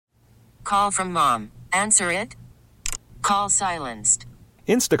call from mom. Answer it. Call silenced.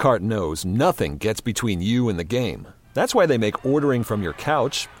 Instacart knows nothing gets between you and the game. That's why they make ordering from your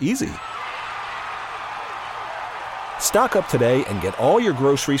couch easy. Stock up today and get all your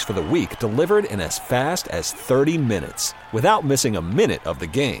groceries for the week delivered in as fast as 30 minutes without missing a minute of the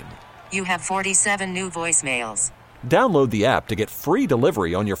game. You have 47 new voicemails. Download the app to get free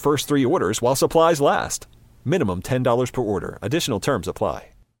delivery on your first 3 orders while supplies last. Minimum $10 per order. Additional terms apply.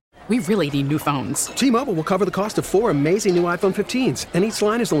 We really need new phones. T-Mobile will cover the cost of 4 amazing new iPhone 15s, and each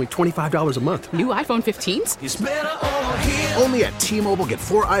line is only $25 a month. New iPhone 15s? It's better over here. Only at T-Mobile, get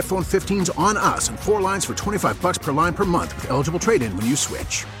 4 iPhone 15s on us and 4 lines for $25 per line per month with eligible trade-in when you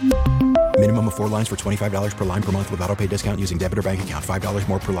switch. Minimum of 4 lines for $25 per line per month with autopay discount using debit or bank account. $5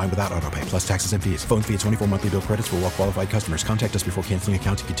 more per line without autopay, plus taxes and fees. Phone fee at 24 monthly bill credits for well-qualified customers. Contact us before canceling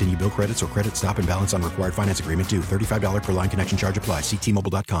account to continue bill credits or credit stop and balance on required finance agreement due. $35 per line connection charge applies. See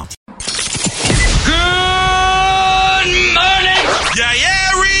T-Mobile.com. Good morning,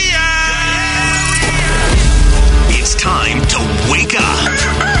 area. It's time to wake up.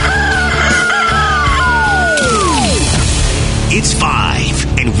 It's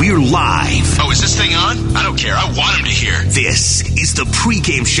 5, and we're live. Oh, is this thing on? I don't care. I want him to hear. This is the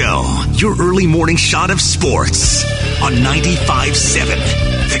pregame show, your early morning shot of sports on 95.7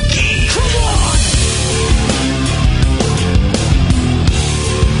 The Game. Come on.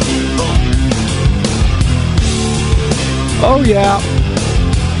 Oh, yeah.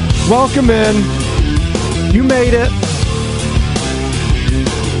 Welcome in. You made it.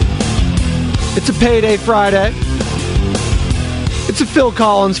 It's a payday Friday. It's a Phil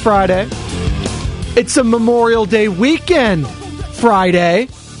Collins Friday. It's a Memorial Day weekend Friday.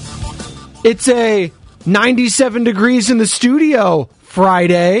 It's a 97 degrees in the studio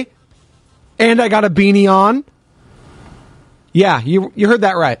Friday. And I got a beanie on. Yeah, you heard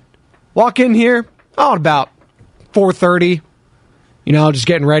that right. Walk in here, about 4:30, just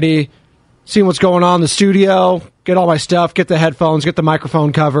getting ready, seeing what's going on in the studio, get all my stuff, get the headphones, get the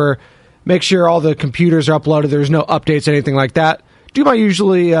microphone cover, make sure all the computers are uploaded, there's no updates, anything like that. Do my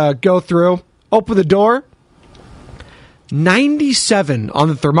usually go through, open the door, 97 on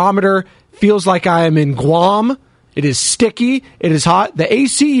the thermometer, feels like I am in Guam, it is sticky, it is hot, the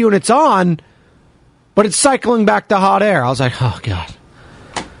AC unit's on, but it's cycling back the hot air. I was like, oh God.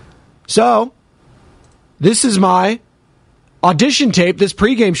 So, this is my audition tape, this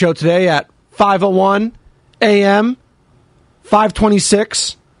pregame show today at 5:01 a.m.,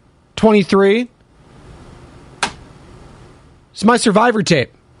 5:26, 23. It's my Survivor tape.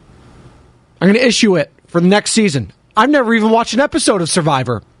 I'm going to issue it for the next season. I've never even watched an episode of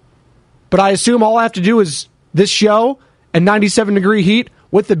Survivor, but I assume all I have to do is this show and 97-degree heat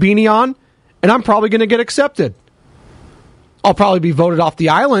with the beanie on, and I'm probably going to get accepted. I'll probably be voted off the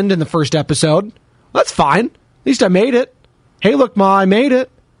island in the first episode. That's fine. At least I made it. Hey, look, Ma, I made it.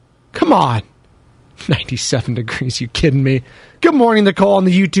 Come on. 97 degrees, you kidding me? Good morning, Nicole, on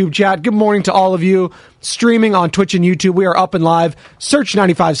the YouTube chat. Good morning to all of you streaming on Twitch and YouTube. We are up and live. Search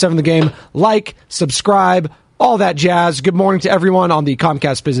 95.7 The Game. Like, subscribe, all that jazz. Good morning to everyone on the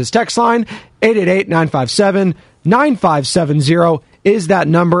Comcast Business Text line. 888-957-9570 is that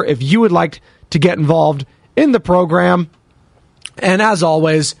number if you would like to get involved in the program. And as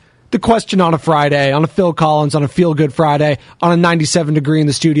always, the question on a Friday, on a Phil Collins, on a feel-good Friday, on a 97 degree in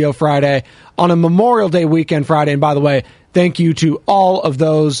the studio Friday, on a Memorial Day weekend Friday. And by the way, thank you to all of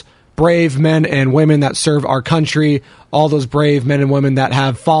those brave men and women that serve our country, all those brave men and women that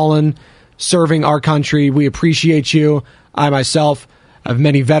have fallen serving our country. We appreciate you. I myself have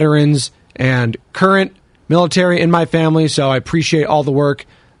many veterans and current military in my family, so I appreciate all the work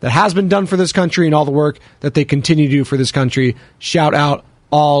that has been done for this country and all the work that they continue to do for this country. Shout out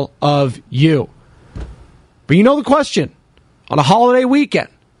all of you. But you know the question. On a holiday weekend,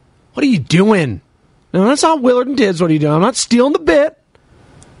 what are you doing? No, that's not Willard and Dids. What are you doing? I'm not stealing the bit.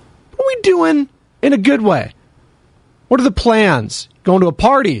 What are we doing in a good way? What are the plans? Going to a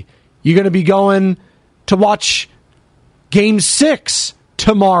party? You're going to be going to watch Game 6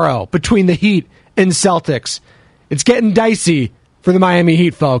 tomorrow between the Heat and Celtics. It's getting dicey for the Miami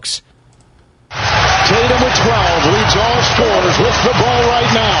Heat, folks. Tatum with 12, leads all scorers with the ball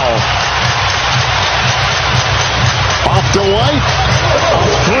right now. Off to White, a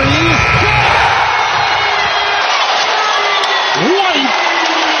three. White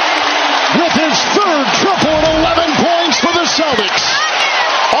with his third triple and 11 points for the Celtics.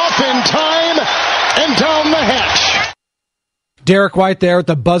 Off in time and down the hatch. Derek White there with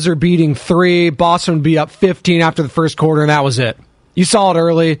the buzzer-beating three. Boston would be up 15 after the first quarter, and that was it. You saw it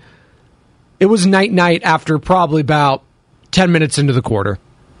early. It was night-night after probably about 10 minutes into the quarter.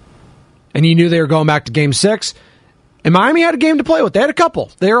 and you knew they were going back to Game 6. And Miami had a game to play with. They had a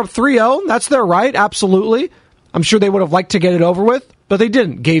couple. They were up 3-0. That's their right, absolutely. I'm sure they would have liked to get it over with, but they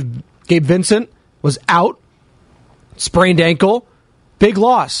didn't. Gabe Vincent was out. Sprained ankle. Big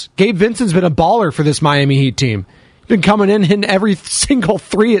loss. Gabe Vincent's been a baller for this Miami Heat team. He's been coming in, hitting every single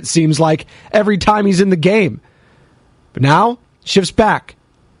three, it seems like, every time he's in the game. But now, shifts back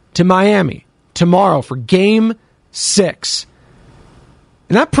to Miami tomorrow for Game 6.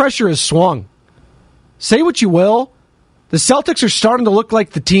 And that pressure has swung. Say what you will, the Celtics are starting to look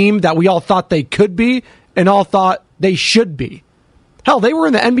like the team that we all thought they could be and all thought they should be. Hell, they were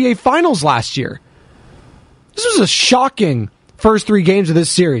in the NBA Finals last year. This was a shocking first 3 games of this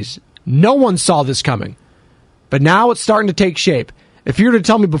series. No one saw this coming. But now it's starting to take shape. If you were to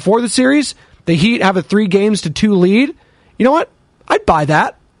tell me before the series, the Heat have a 3-2 lead, you know what? I'd buy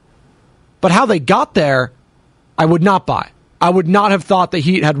that. But how they got there, I would not buy. I would not have thought the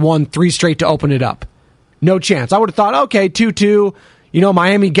Heat had won 3 straight to open it up. No chance. I would have thought, okay, 2-2,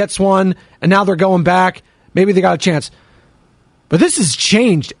 Miami gets one, and now they're going back. Maybe they got a chance. But this has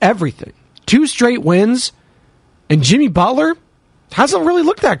changed everything. 2 straight wins, and Jimmy Butler hasn't really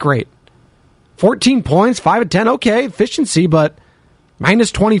looked that great. 14 points, 5 of 10, okay, efficiency, but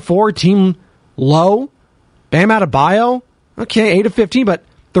minus 24, team low. Bam Adebayo, okay, 8 of 15, but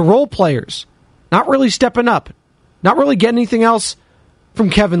the role players not really stepping up. Not really getting anything else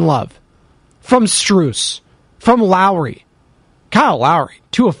from Kevin Love, from Strus, from Lowry. Kyle Lowry,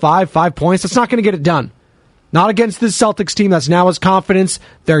 2 of 5 points. That's not going to get it done. Not against this Celtics team that's now has confidence.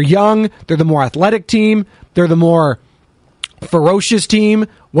 They're young. They're the more athletic team. They're the more ferocious team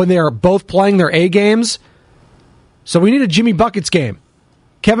when they are both playing their A games. So we need a Jimmy Buckets game.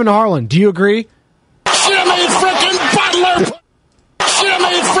 Kevin Harlan, do you agree? Jimmy frickin' Butler!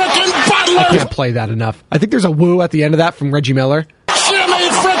 Jimmy frickin' Butler! I can't play that enough. I think there's a woo at the end of that from Reggie Miller. Jimmy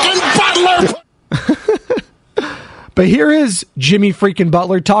frickin' Butler! But here is Jimmy freaking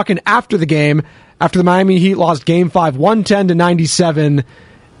Butler talking after the game, after the Miami Heat lost Game 5, 110-97, and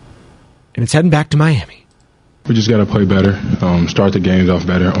it's heading back to Miami. We just got to play better, start the games off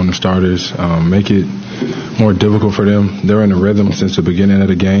better on the starters, make it more difficult for them. They're in a rhythm since the beginning of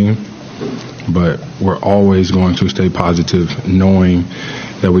the game, but we're always going to stay positive, knowing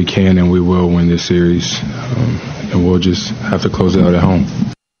that we can and we will win this series, and we'll just have to close it out at home.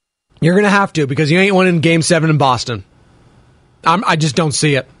 You're going to have to, because you ain't winning Game 7 in Boston. I just don't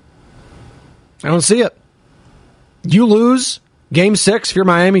see it. I don't see it. You lose Game 6, if you're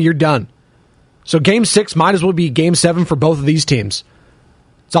Miami, you're done. So Game 6 might as well be Game 7 for both of these teams.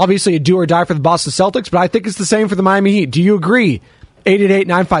 It's obviously a do or die for the Boston Celtics, but I think it's the same for the Miami Heat. Do you agree?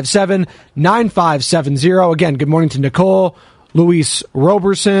 888-957-9570. Again, good morning to Nicole, Luis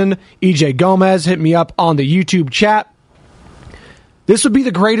Roberson, EJ Gomez. Hit me up on the YouTube chat. This would be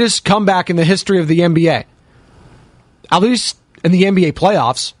the greatest comeback in the history of the NBA. At least in the NBA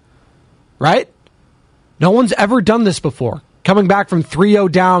playoffs, right? No one's ever done this before. Coming back from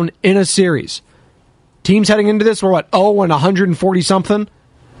 3-0 down in a series. Teams heading into this were, 0 and 140-something?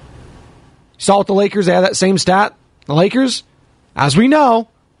 Saw with the Lakers, they had that same stat. The Lakers, as we know,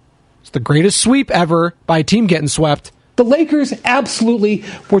 it's the greatest sweep ever by a team getting swept. The Lakers absolutely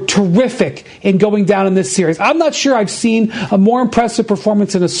were terrific in going down in this series. I'm not sure I've seen a more impressive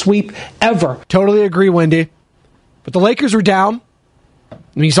performance in a sweep ever. Totally agree, Wendy. But the Lakers were down,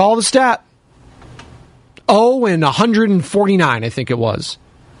 and you saw the stat. 0 and 149, I think it was.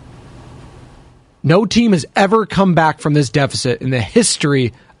 No team has ever come back from this deficit in the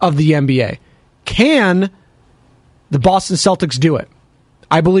history of the NBA. Can the Boston Celtics do it?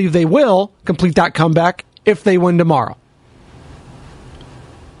 I believe they will complete that comeback if they win tomorrow.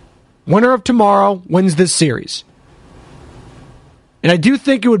 Winner of tomorrow wins this series. And I do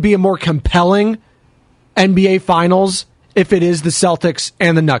think it would be a more compelling NBA Finals if it is the Celtics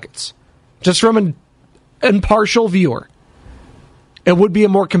and the Nuggets. Just from an impartial viewer, it would be a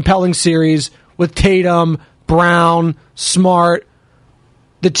more compelling series with Tatum, Brown, Smart,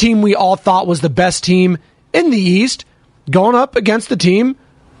 the team we all thought was the best team in the East, going up against the team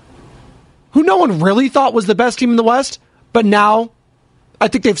who no one really thought was the best team in the West, but now I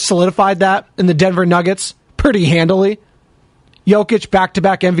think they've solidified that in the Denver Nuggets pretty handily. Jokic,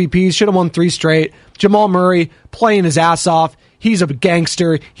 back-to-back MVPs, should have won 3 straight. Jamal Murray playing his ass off. He's a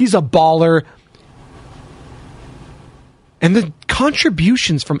gangster. He's a baller. And the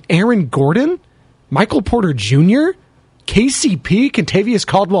contributions from Aaron Gordon, Michael Porter Jr., KCP, Kentavious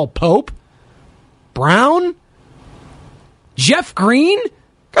Caldwell-Pope, Brown, Jeff Green.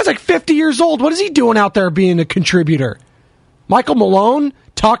 Guy's like 50 years old. What is he doing out there being a contributor? Michael Malone,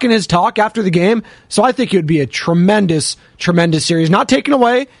 talking his talk after the game. So I think it would be a tremendous, tremendous series. Not taken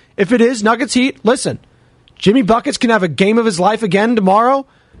away if it is Nuggets Heat. Listen, Jimmy Buckets can have a game of his life again tomorrow.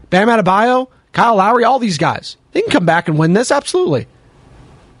 Bam Adebayo, Kyle Lowry, all these guys. They can come back and win this, absolutely.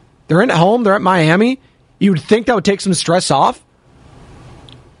 They're in at home. They're at Miami. You would think that would take some stress off.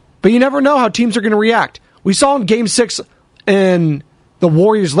 But you never know how teams are going to react. We saw in Game 6 in the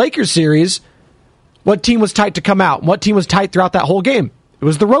Warriors-Lakers series what team was tight to come out, what team was tight throughout that whole game. It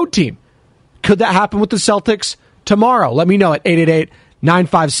was the road team. Could that happen with the Celtics tomorrow? Let me know at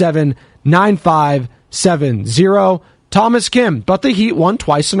 888-957-9570. Thomas Kim, but the Heat won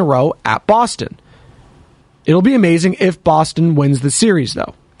twice in a row at Boston. It'll be amazing if Boston wins the series,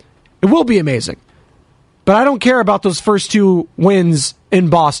 though. It will be amazing. But I don't care about those first two wins in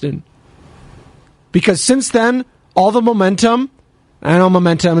Boston. Because since then, all the momentum, I know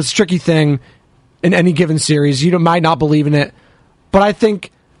momentum is a tricky thing in any given series. You might not believe in it. But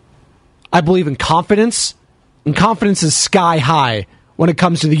I believe in confidence. And confidence is sky high when it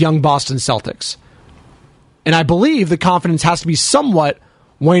comes to the young Boston Celtics. And I believe the confidence has to be somewhat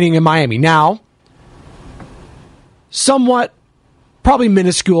waning in Miami. Now, somewhat, probably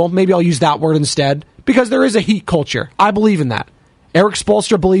minuscule. Maybe I'll use that word instead. Because there is a Heat culture. I believe in that. Erik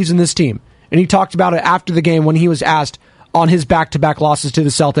Spoelstra believes in this team. And he talked about it after the game when he was asked on his back-to-back losses to the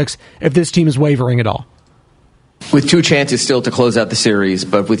Celtics if this team is wavering at all. With two chances still to close out the series,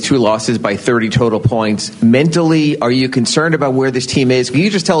 but with two losses by 30 total points, mentally, are you concerned about where this team is? Can you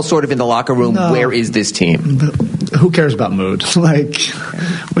just tell us sort of in the locker room, where is this team? Who cares about mood? We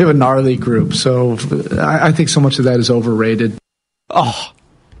have a gnarly group, so I think so much of that is overrated. Oh,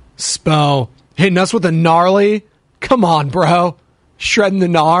 Spo, hitting us with a gnarly? Come on, bro. Shredding the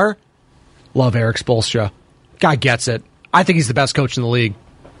gnar? Love Erik Spoelstra. Guy gets it. I think he's the best coach in the league.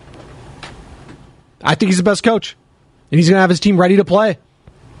 I think he's the best coach. And he's going to have his team ready to play.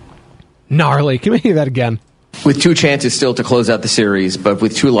 Gnarly. Can we hear that again? With two chances still to close out the series, but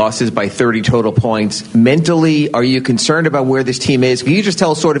with two losses by 30 total points, mentally, are you concerned about where this team is? Can you just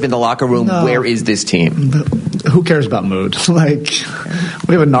tell us sort of in the locker room, where is this team? Who cares about mood? We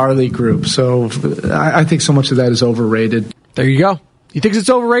have a gnarly group, so I think so much of that is overrated. There you go. He thinks it's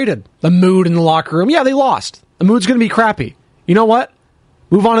overrated. The mood in the locker room. Yeah, they lost. The mood's going to be crappy. You know what?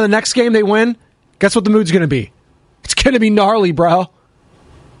 Move on to the next game, they win. Guess what the mood's going to be? It's going to be gnarly, bro.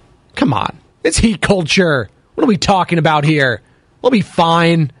 Come on. It's Heat culture. What are we talking about here? We'll be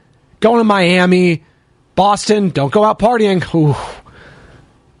fine. Going to Miami. Boston, don't go out partying. Ooh.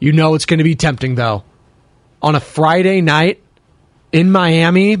 You know it's going to be tempting, though. On a Friday night in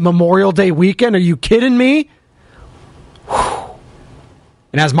Miami, Memorial Day weekend. Are you kidding me? Whew.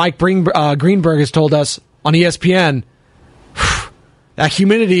 And as Mike Greenberg has told us on ESPN, that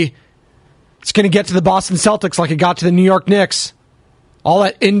humidity, it's going to get to the Boston Celtics like it got to the New York Knicks. All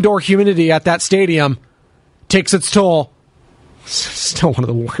that indoor humidity at that stadium takes its toll. Still one of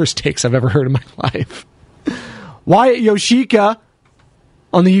the worst takes I've ever heard in my life. Wyatt Yoshika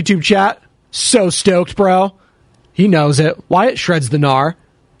on the YouTube chat. So stoked, bro. He knows it. Wyatt shreds the gnar.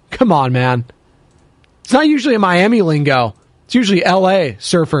 Come on, man. It's not usually a Miami lingo. It's usually L.A.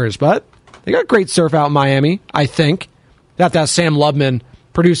 surfers, but they got great surf out in Miami, I think. They have to have Sam Lubman,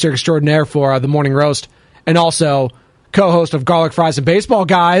 producer extraordinaire for the Morning Roast, and also co-host of Garlic Fries and Baseball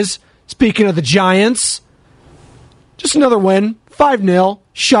Guys. Speaking of the Giants, just another win, 5-0,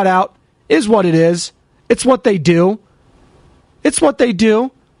 shutout, is what it is. It's what they do. It's what they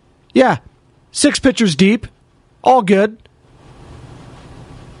do. Yeah, 6 pitchers deep, all good.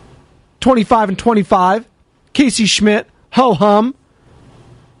 25-25, Casey Schmidt, ho-hum,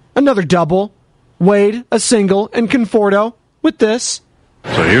 another double, Wade, a single, and Conforto with this.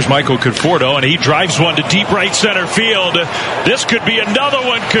 So here's Michael Conforto, and he drives one to deep right center field. This could be another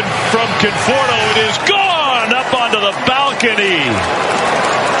one from Conforto. It is gone up onto the balcony.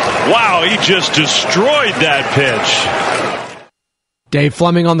 Wow, he just destroyed that pitch. Dave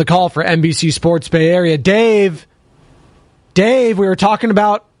Fleming on the call for NBC Sports Bay Area. Dave, we were talking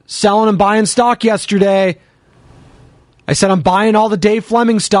about selling and buying stock yesterday. I said I'm buying all the Dave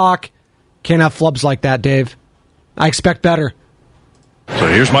Fleming stock. Can't have flubs like that, Dave. I expect better. So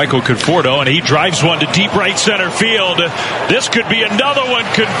here's Michael Conforto, and he drives one to deep right center field. This could be another one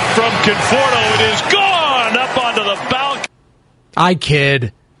from Conforto. It is gone up onto the balcony. I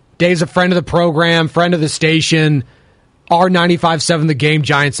kid. Dave's a friend of the program, friend of the station. R95.7 The Game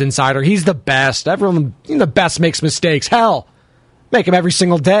Giants insider. He's the best. Everyone, the best makes mistakes. Hell, make him every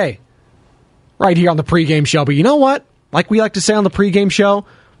single day. Right here on the pregame show. But you know what? Like we like to say on the pregame show,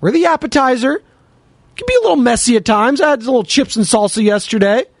 we're the appetizer. It can be a little messy at times. I had a little chips and salsa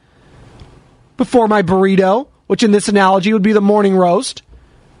yesterday before my burrito, which in this analogy would be the morning roast.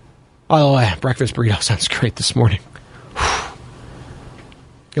 By the way, breakfast burrito sounds great this morning.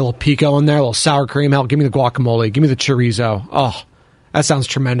 Get a little pico in there, a little sour cream. Hell, give me the guacamole. Give me the chorizo. Oh, that sounds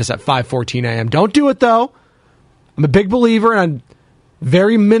tremendous at 5:14 a.m. Don't do it, though. I'm a big believer in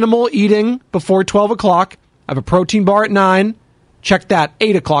very minimal eating before 12 o'clock. I have a protein bar at 9. Check that,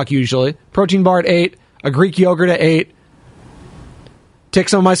 8 o'clock usually. Protein bar at 8. A Greek yogurt at 8. Take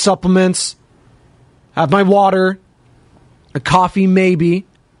some of my supplements. Have my water. A coffee maybe.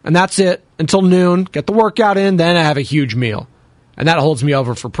 And that's it until noon. Get the workout in. Then I have a huge meal. And that holds me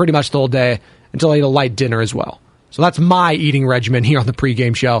over for pretty much the whole day until I eat a light dinner as well. So that's my eating regimen here on the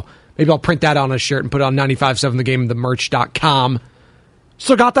pregame show. Maybe I'll print that on a shirt and put it on 957thegamethemerch.com.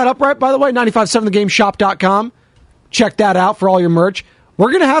 Still got that up, right? By the way, 957thegameshop.com. Check that out for all your merch. We're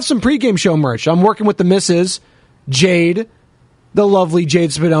going to have some pregame show merch. I'm working with the missus, Jade, the lovely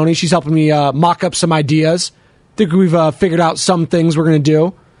Jade Spadoni. She's helping me mock up some ideas. I think we've figured out some things we're going to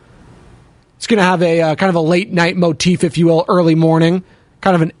do. It's going to have a kind of a late night motif, if you will, early morning.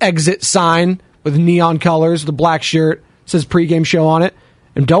 Kind of an exit sign with neon colors, the black shirt. Says pregame show on it.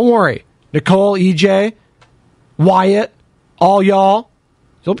 And don't worry, Nicole, EJ, Wyatt, all y'all,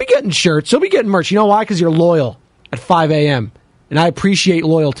 you'll be getting shirts. You'll be getting merch. You know why? Because you're loyal at 5 a.m. And I appreciate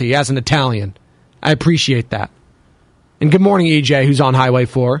loyalty as an Italian. I appreciate that. And good morning, EJ, who's on Highway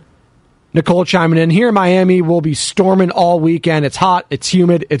 4. Nicole chiming in. Here in Miami, we'll be storming all weekend. It's hot, it's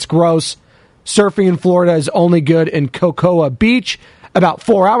humid, it's gross. Surfing in Florida is only good in Cocoa Beach, about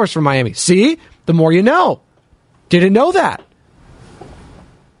 4 hours from Miami. See? The more you know. Didn't know that.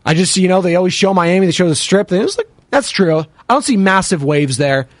 I just, they always show Miami, they show the Strip. And it's like, that's true. I don't see massive waves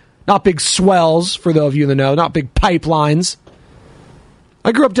there. Not big swells, for those of you that know. Not big pipelines.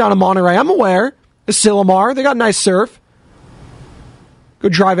 I grew up down in Monterey. I'm aware. Asilomar, they got nice surf. Go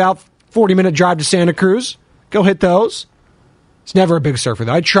drive out, 40-minute drive to Santa Cruz. Go hit those. It's never a big surfer,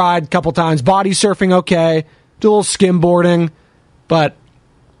 though. I tried a couple times. Body surfing, okay. Do a little skimboarding. But,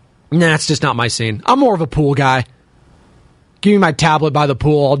 nah, it's just not my scene. I'm more of a pool guy. Give me my tablet by the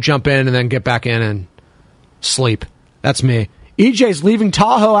pool. I'll jump in and then get back in and sleep. That's me. EJ's leaving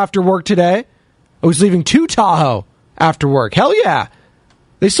Tahoe after work today. Oh, he's leaving to Tahoe after work. Hell yeah.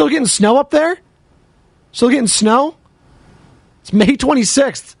 They still getting snow up there? Still getting snow? It's May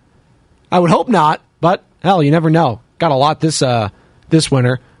 26th. I would hope not, but hell, you never know. Got a lot this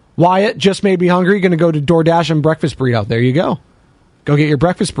winter. Wyatt just made me hungry. Going to go to DoorDash and breakfast burrito. There you go. Go get your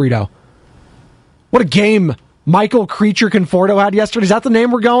breakfast burrito. What a game Michael Creature Conforto had yesterday. Is that the name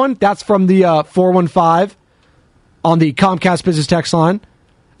we're going? That's from the 415 on the Comcast Business Text line.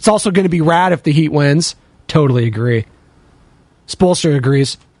 It's also going to be rad if the Heat wins. Totally agree. Spolster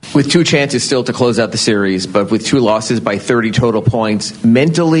agrees. With 2 chances still to close out the series, but with 2 losses by 30 total points,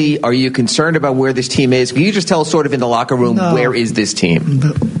 mentally, are you concerned about where this team is? Can you just tell us sort of in the locker room, where is this team?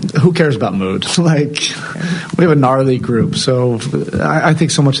 Who cares about mood? We have a gnarly group, so I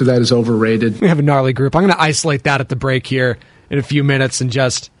think so much of that is overrated. We have a gnarly group. I'm going to isolate that at the break here in a few minutes and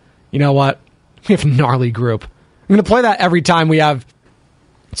just, you know what? We have a gnarly group. I'm going to play that every time we have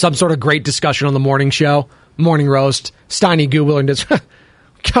some sort of great discussion on the morning show, morning roast, Steiny Goobler, and just...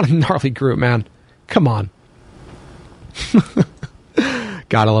 Got a gnarly group, man. Come on.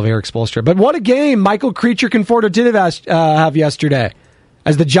 Gotta love Eric Spoelstra. But what a game Michael Creature Conforto did have yesterday.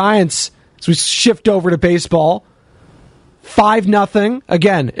 As the Giants, as we shift over to baseball, 5-0.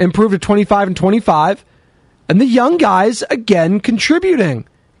 Again, improved to 25-25. And the young guys, again, contributing.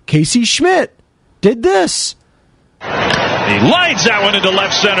 Casey Schmidt did this. He lines that one into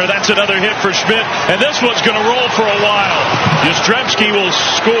left center. That's another hit for Schmidt, and this one's going to roll for a while. Yastrzemski will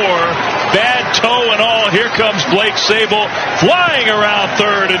score. Bad toe and all. Here comes Blake Sable flying around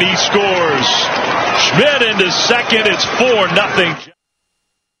third, and he scores. Schmidt into second. It's 4-0.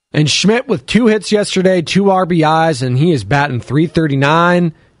 And Schmidt with 2 hits yesterday, 2 RBIs, and he is batting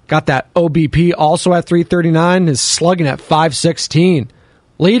 .339. Got that OBP also at .339. Is slugging at .516,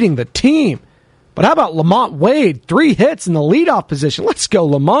 leading the team. But how about Lamont Wade? 3 hits in the leadoff position. Let's go,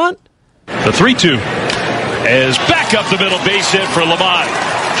 Lamont. The 3-2 is back up the middle, base hit for Lamont.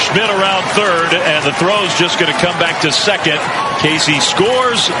 Schmidt around third, and the throw's just going to come back to second. Casey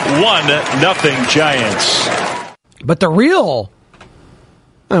scores 1-0 Giants. But the real, I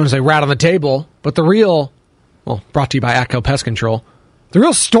don't want to say rat on the table, but the real, well, brought to you by Atco Pest Control, the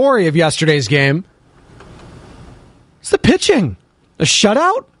real story of yesterday's game is the pitching. A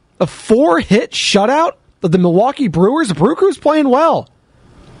shutout? A 4-hit shutout of the Milwaukee Brewers. The Brew Crew's playing well.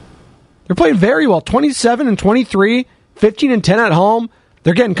 They're playing very well. 27-23, 15-10 at home.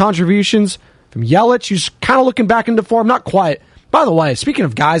 They're getting contributions from Yelich, who's kind of looking back into form. Not quite. By the way, speaking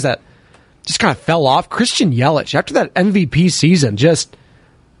of guys that just kind of fell off, Christian Yelich, after that MVP season, just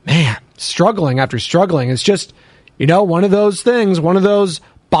man, struggling after struggling. It's just, one of those things, one of those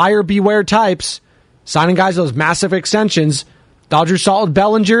buyer beware types, signing guys those massive extensions. Dodgers saw with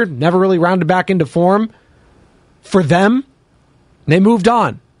Bellinger, never really rounded back into form. For them, they moved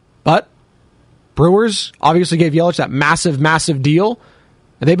on. But Brewers obviously gave Yelich that massive, massive deal,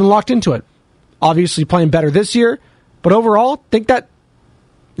 and they've been locked into it. Obviously playing better this year, but overall, I think that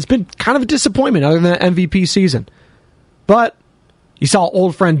it's been kind of a disappointment other than an MVP season. But you saw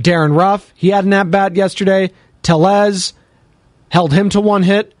old friend Darren Ruff. He had an at-bat yesterday. Tellez held him to 1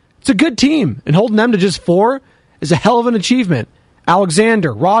 hit. It's a good team, and holding them to just 4 is a hell of an achievement.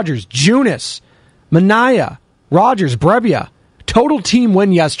 Alexander, Rogers, Junis, Manaea, Rogers, Brebbia. Total team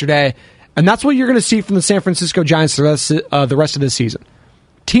win yesterday, and that's what you're going to see from the San Francisco Giants the rest of this season.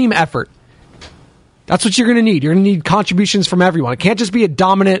 Team effort. That's what you're going to need. You're going to need contributions from everyone. It can't just be a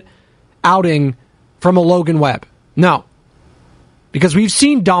dominant outing from a Logan Webb. No. Because we've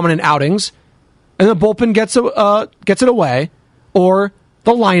seen dominant outings, and the bullpen gets it away, or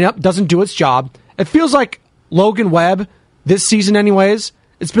the lineup doesn't do its job. It feels like Logan Webb, this season anyways,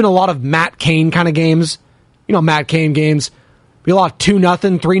 it's been a lot of Matt Cain kind of games. Matt Cain games. Be a lot of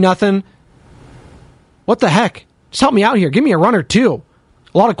 2-0, 3-0. What the heck? Just help me out here. Give me a run or two.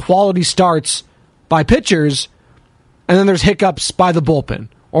 A lot of quality starts by pitchers, and then there's hiccups by the bullpen,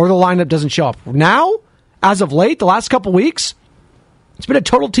 or the lineup doesn't show up. Now, as of late, the last couple weeks, it's been a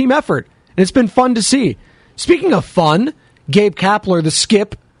total team effort, and it's been fun to see. Speaking of fun, Gabe Kapler, the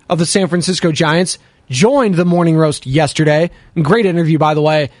skip of the San Francisco Giants, joined the Morning Roast yesterday. Great interview, by the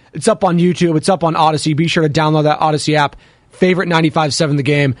way. It's up on YouTube. It's up on Odyssey. Be sure to download that Odyssey app. Favorite 95.7 The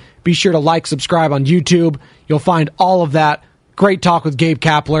Game. Be sure to like, subscribe on YouTube. You'll find all of that. Great talk with Gabe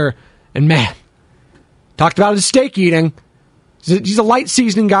Kapler. And man, talked about his steak eating. He's a light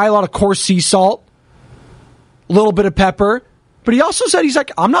seasoning guy, a lot of coarse sea salt, a little bit of pepper. But he also said, he's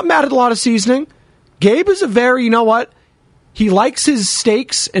like, I'm not mad at a lot of seasoning. Gabe is a very, he likes his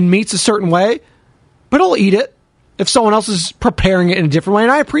steaks and meats a certain way, but he'll eat it if someone else is preparing it in a different way.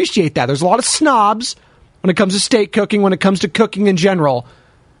 And I appreciate that. There's a lot of snobs when it comes to steak cooking, when it comes to cooking in general.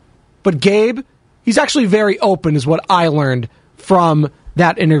 But Gabe, he's actually very open, is what I learned from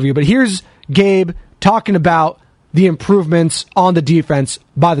that interview. But here's Gabe talking about the improvements on the defense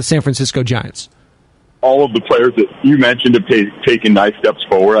by the San Francisco Giants. All of the players that you mentioned have taken nice steps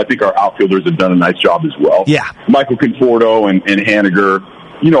forward. I think our outfielders have done a nice job as well. Yeah. Michael Conforto and Haniger,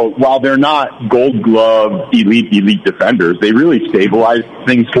 while they're not gold glove elite defenders, they really stabilize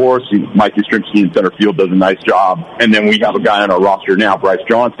things for us. Mike Yastrzemski in center field does a nice job. And then we have a guy on our roster now, Bryce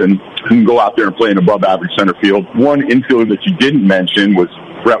Johnson, who can go out there and play an above average center field. One infielder that you didn't mention was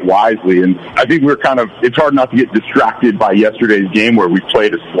Brett Wisely, and I think it's hard not to get distracted by yesterday's game where we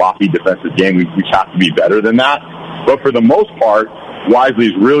played a sloppy defensive game. We have to be better than that. But for the most part,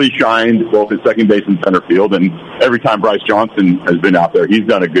 Wisely's really shined both at second base and center field, and every time Bryce Johnson has been out there, he's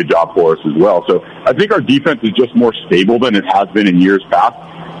done a good job for us as well. So I think our defense is just more stable than it has been in years past.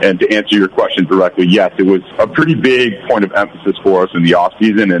 And to answer your question directly, yes, it was a pretty big point of emphasis for us in the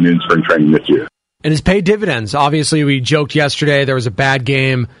offseason and in spring training this year. And it's paid dividends. Obviously, we joked yesterday there was a bad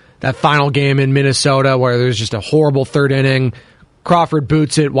game, that final game in Minnesota where there was just a horrible third inning. Crawford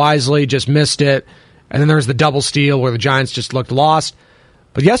boots it, Wisely just missed it. And then there was the double steal where the Giants just looked lost.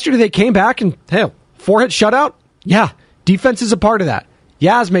 But yesterday they came back and, 4-hit shutout? Yeah, defense is a part of that.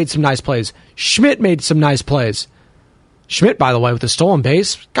 Yaz made some nice plays. Schmidt made some nice plays. Schmidt, by the way, with the stolen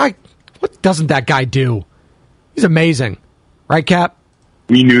base. Guy, what doesn't that guy do? He's amazing. Right, Cap?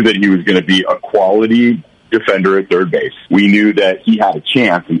 We knew that he was going to be a quality defender at third base. We knew that he had a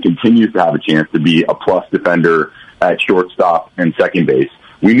chance and continues to have a chance to be a plus defender at shortstop and second base.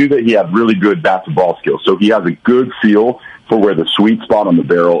 We knew that he had really good bat-to-ball skills, so he has a good feel for where the sweet spot on the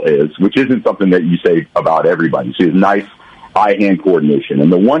barrel is, which isn't something that you say about everybody. So he has nice eye-hand coordination.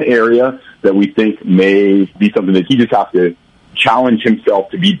 And the one area that we think may be something that he just has to challenge himself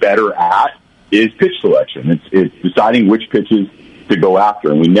to be better at is pitch selection. It's deciding which pitches to go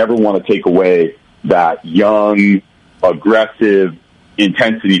after, and we never want to take away that young, aggressive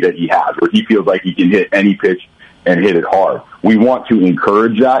intensity that he has, where he feels like he can hit any pitch and hit it hard. We want to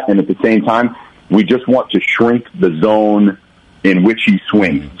encourage that, and at the same time, we just want to shrink the zone in which he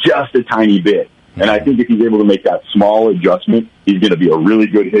swings just a tiny bit. And I think if he's able to make that small adjustment, he's going to be a really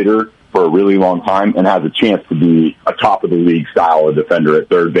good hitter for a really long time and has a chance to be a top-of-the-league style of defender at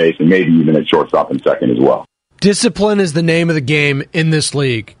third base and maybe even at shortstop and second as well. Discipline is the name of the game in this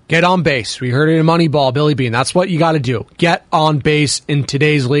league. Get on base. We heard it in Moneyball, Billy Bean. That's what you got to do. Get on base in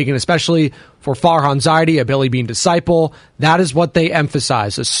today's league, and especially for Farhan Zaidi, a Billy Bean disciple, that is what they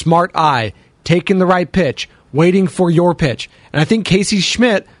emphasize. A smart eye, taking the right pitch, waiting for your pitch. And I think Casey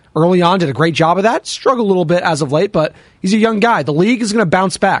Schmidt early on did a great job of that. Struggled a little bit as of late, but he's a young guy. The league is going to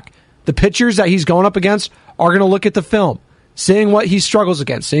bounce back. The pitchers that he's going up against are going to look at the film, seeing what he struggles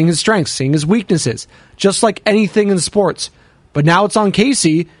against, seeing his strengths, seeing his weaknesses, just like anything in sports. But now it's on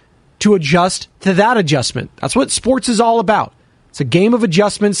Casey to adjust to that adjustment. That's what sports is all about. It's a game of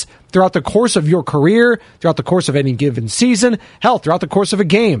adjustments throughout the course of your career, throughout the course of any given season, hell, throughout the course of a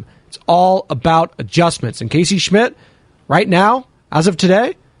game. It's all about adjustments. And Casey Schmidt, right now, as of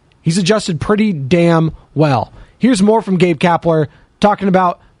today, he's adjusted pretty damn well. Here's more from Gabe Kapler talking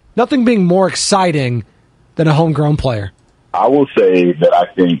about nothing being more exciting than a homegrown player. I will say that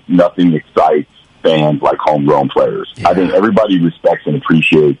I think nothing excites fans like homegrown players. Yeah. I think everybody respects and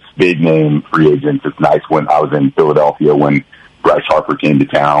appreciates big-name free agents. It's nice when I was in Philadelphia when Bryce Harper came to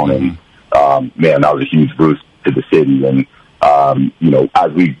town, and man, that was a huge boost to the city. And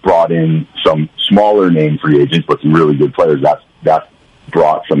as we brought in some smaller name free agents, but some really good players, that's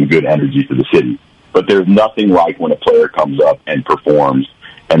brought some good energy to the city. But there's nothing like when a player comes up and performs.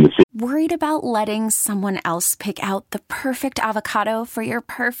 And the city. Worried about letting someone else pick out the perfect avocado for your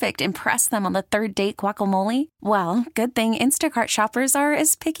perfect impress them on the third date guacamole? Well, good thing Instacart shoppers are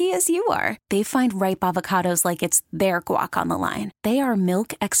as picky as you are. They find ripe avocados like it's their guac on the line. They are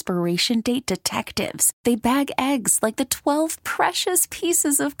milk expiration date detectives. They bag eggs like the 12 precious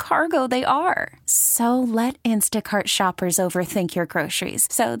pieces of cargo they are. So let Instacart shoppers overthink your groceries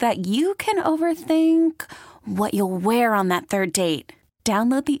so that you can overthink what you'll wear on that third date.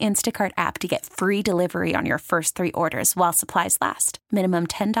 Download the Instacart app to get free delivery on your first 3 orders while supplies last. Minimum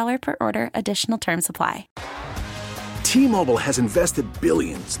 $10 per order. Additional terms apply. T-Mobile has invested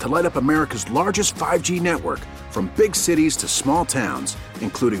billions to light up America's largest 5G network, from big cities to small towns,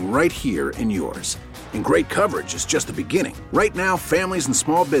 including right here in yours. And great coverage is just the beginning. Right now, families and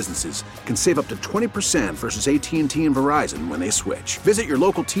small businesses can save up to 20% versus AT&T and Verizon when they switch. Visit your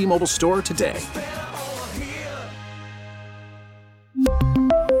local T-Mobile store today.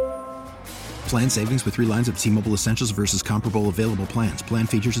 Plan savings with 3 lines of T-Mobile Essentials versus comparable available plans. Plan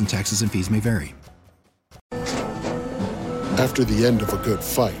features and taxes and fees may vary. After the end of a good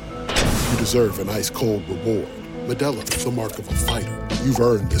fight, you deserve an ice-cold reward. Modelo is the mark of a fighter. You've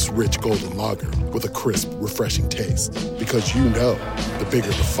earned this rich golden lager with a crisp, refreshing taste. Because you know, the bigger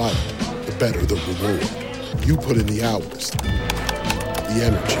the fight, the better the reward. You put in the hours, the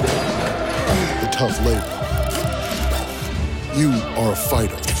energy, the tough labor. You are a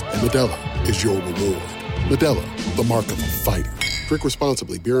fighter, and Modelo is your reward. Modelo, the mark of a fighter. Drink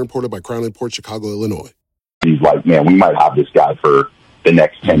responsibly. Beer imported by Crown Imports, Chicago, Illinois. He's like, man, we might have this guy for the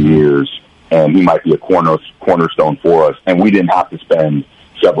next 10 years, and he might be a cornerstone for us. And we didn't have to spend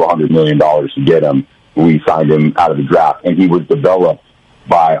several $100 million to get him. We signed him out of the draft, and he was developed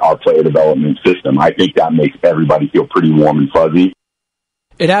by our player development system. I think that makes everybody feel pretty warm and fuzzy.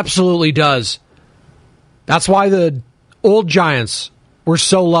 It absolutely does. That's why the old Giants were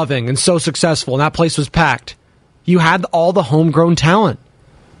so loving and so successful, and that place was packed. You had all the homegrown talent.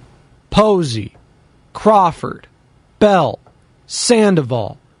 Posey, Crawford, Bell,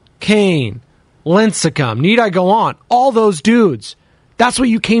 Sandoval, Kane, Lincecum. Need I go on? All those dudes. That's what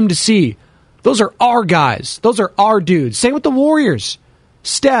you came to see. Those are our guys. Those are our dudes. Same with the Warriors.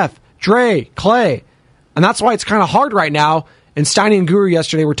 Steph, Dre, Clay. And that's why it's kind of hard right now. And Steiny and Guru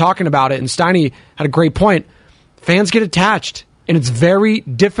yesterday were talking about it, and Steiny had a great point. Fans get attached, and it's very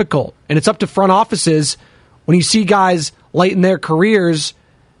difficult. And it's up to front offices when you see guys late in their careers,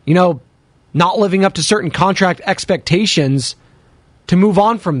 not living up to certain contract expectations, to move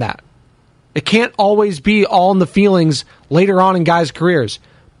on from that. It can't always be all in the feelings later on in guys' careers.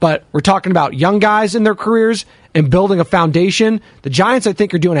 But we're talking about young guys in their careers and building a foundation. The Giants, I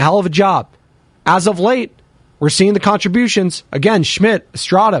think, are doing a hell of a job. As of late, we're seeing the contributions. Again, Schmidt,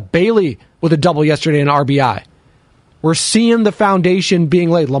 Estrada, Bailey with a double yesterday in RBI. We're seeing the foundation being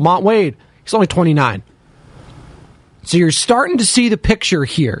laid. Lamont Wade, he's only 29. So you're starting to see the picture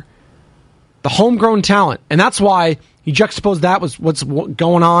here. The homegrown talent. And that's why you juxtapose that with what's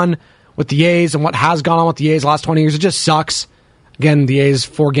going on with the A's and what has gone on with the A's the last 20 years. It just sucks. Again, the A's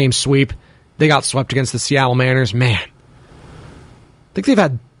 4-game sweep. They got swept against the Seattle Mariners. Man. I think they've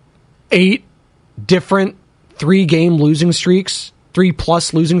had 8 different 3-game losing streaks.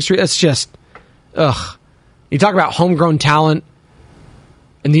 3+ losing streaks. It's just, ugh. You talk about homegrown talent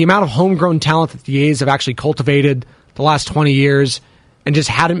and the amount of homegrown talent that the A's have actually cultivated the last 20 years and just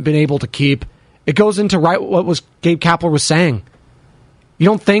hadn't been able to keep. It goes into right what was Gabe Kapler was saying. You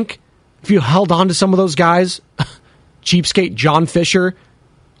don't think if you held on to some of those guys, cheapskate John Fisher,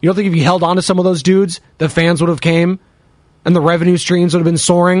 you don't think if you held on to some of those dudes, the fans would have came and the revenue streams would have been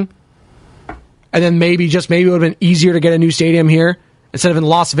soaring? and then maybe it would have been easier to get a new stadium here instead of in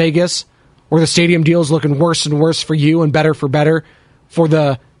Las Vegas, where the stadium deal is looking worse and worse for you and better for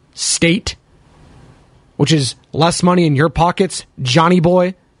the state, which is less money in your pockets, Johnny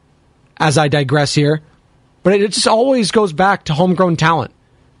boy, as I digress here. But it just always goes back to homegrown talent.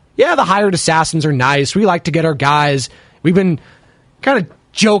 Yeah, the hired assassins are nice. We like to get our guys. We've been kind of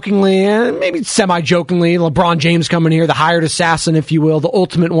jokingly, and maybe semi-jokingly, LeBron James coming here, the hired assassin, if you will, the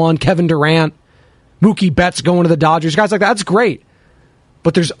ultimate one, Kevin Durant, Mookie Betts going to the Dodgers, guys like that. That's great.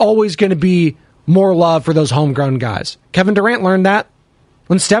 But there's always going to be more love for those homegrown guys. Kevin Durant learned that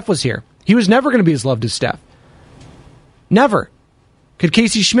when Steph was here. He was never going to be as loved as Steph. Never. Could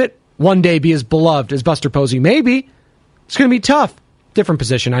Casey Schmidt one day be as beloved as Buster Posey? Maybe. It's going to be tough. Different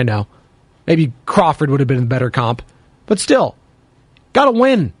position, I know. Maybe Crawford would have been a better comp. But still, got to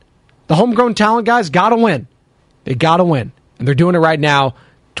win. The homegrown talent guys got to win. They got to win. And they're doing it right now.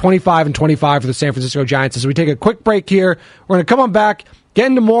 25-25 for the San Francisco Giants. As we take a quick break here, we're going to come on back, get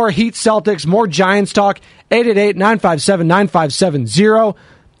into more Heat Celtics, more Giants talk. 888-957-9570.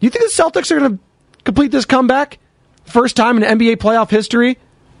 You think the Celtics are going to complete this comeback? First time in NBA playoff history?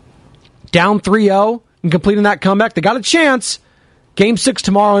 Down 3-0 and completing that comeback? They got a chance. Game 6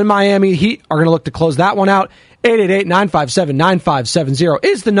 tomorrow in Miami. Heat are going to look to close that one out. 888-957-9570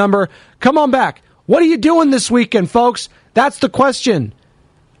 is the number. Come on back. What are you doing this weekend, folks? That's the question.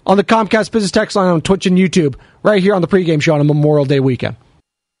 On the Comcast Business Text line on Twitch and YouTube, right here on the pregame show on a Memorial Day weekend.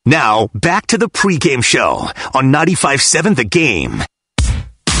 Now, back to the pregame show on 95.7 The Game.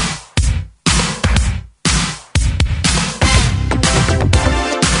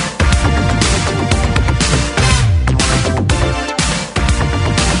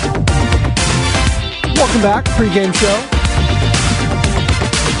 Welcome back, pregame show.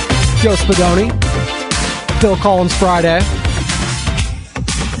 Joe Spadoni, Phil Collins Friday.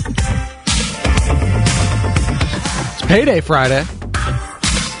 It's Payday Friday.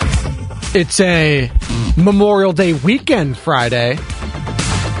 It's a Memorial Day weekend Friday.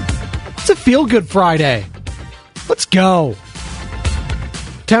 It's a feel-good Friday. Let's go.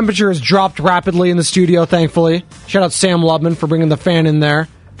 Temperature has dropped rapidly in the studio, thankfully. Shout out Sam Lubman for bringing the fan in there.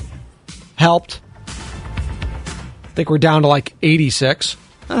 Helped. I think we're down to like 86.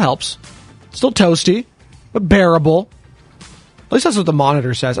 That helps. Still toasty, but bearable. At least that's what the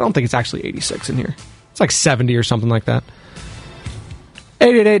monitor says. I don't think it's actually 86 in here. It's like 70 or something like that.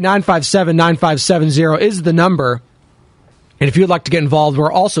 888-957-9570 is the number. And if you'd like to get involved,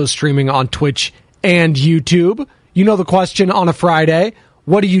 we're also streaming on Twitch and YouTube. You know the question on a Friday.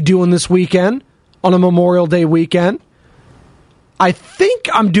 What are you doing this weekend on a Memorial Day weekend? I think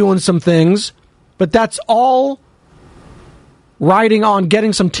I'm doing some things, but that's all riding on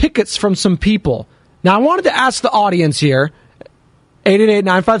getting some tickets from some people. Now, I wanted to ask the audience here,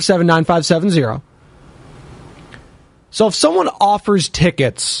 888-957-9570. So if someone offers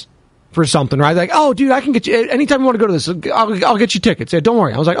tickets for something, right? Like, oh, dude, I can get you, anytime you want to go to this, I'll get you tickets. Yeah, don't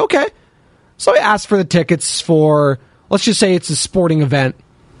worry. I was like, okay. So I asked for the tickets for, let's just say it's a sporting event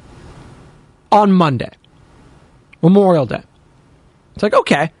on Monday, Memorial Day. It's like,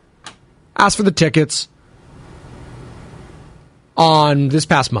 okay. Asked for the tickets on this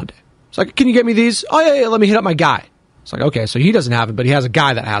past Monday. It's like, can you get me these? Oh, yeah, let me hit up my guy. It's like, okay, so he doesn't have it, but he has a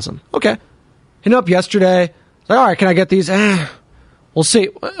guy that has them. Okay. Hit him up yesterday. It's like, all right, can I get these? We'll see.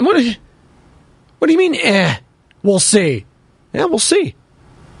 What do you mean, we'll see? Yeah, we'll see.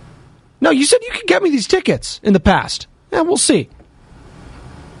 No, you said you could get me these tickets in the past. Yeah, we'll see.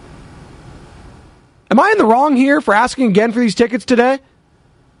 Am I in the wrong here for asking again for these tickets today?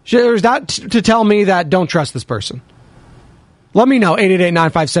 Or is that to tell me that don't trust this person? Let me know,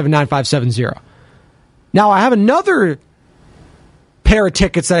 888-957-9570. Now, I have another pair of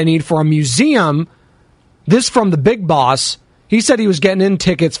tickets that I need for a museum. This from the big boss. He said he was getting in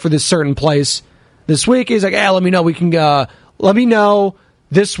tickets for this certain place this week. He's like, let me know. Let me know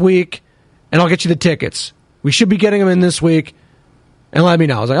this week, and I'll get you the tickets. We should be getting them in this week, and let me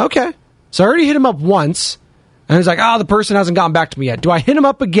know. I was like, okay. So I already hit him up once, and he's like, the person hasn't gotten back to me yet. Do I hit him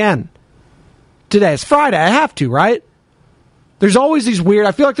up again today? It's Friday. I have to, right? There's always these weird,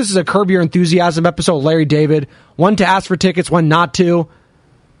 I feel like this is a Curb Your Enthusiasm episode with Larry David. One to ask for tickets, one not to.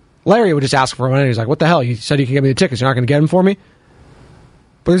 Larry would just ask for them, and he's like, what the hell? You said you can get me the tickets. You're not going to get them for me?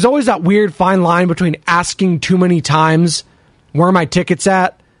 But there's always that weird fine line between asking too many times, where are my tickets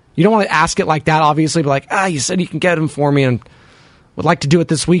at? You don't want to ask it like that, obviously, but like, you said you can get them for me, and would like to do it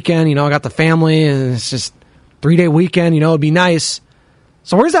this weekend. I got the family, and it's just 3-day weekend. It'd be nice.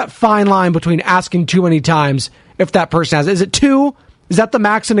 So where's that fine line between asking too many times if that person has? Is it 2? Is that the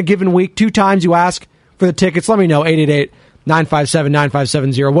max in a given week? 2 times you ask for the tickets? Let me know,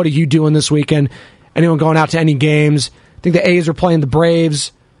 888-957-9570. What are you doing this weekend? Anyone going out to any games? I think the A's are playing the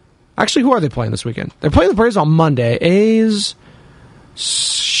Braves. Actually, who are they playing this weekend? They're playing the Braves on Monday. A's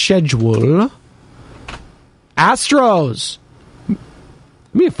schedule. Astros.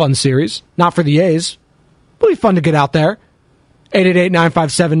 It'll be a fun series. Not for the A's. It'll be fun to get out there.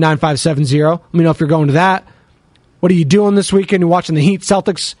 888-957-9570. Let me know if you're going to that. What are you doing this weekend? You're watching the Heat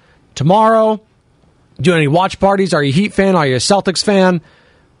Celtics tomorrow. Doing any watch parties? Are you a Heat fan? Are you a Celtics fan?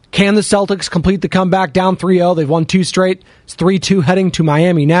 Can the Celtics complete the comeback down 3-0? They've won 2 straight. It's 3-2 heading to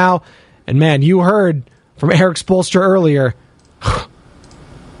Miami now. And man, you heard from Eric Spoelstra earlier. Our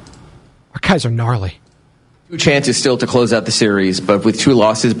guys are gnarly. 2 chances still to close out the series, but with 2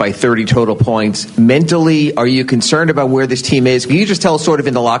 losses by 30 total points. Mentally, are you concerned about where this team is? Can you just tell us sort of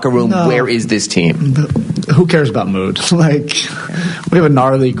in the locker room, where is this team? Who cares about mood? Like, we have a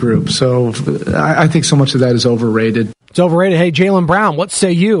gnarly group, so I think so much of that is overrated. It's overrated. Hey, Jaylen Brown, what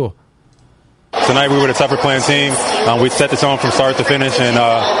say you? Tonight we were the tougher playing team. We set the tone from start to finish, and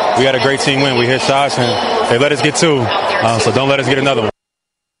we had a great team win. We hit shots, and they let us get 2, so don't let us get another one.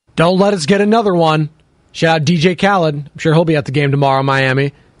 Don't let us get another one. Shout out DJ Khaled. I'm sure he'll be at the game tomorrow in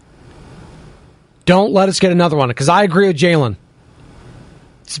Miami. Don't let us get another one, because I agree with Jaylen.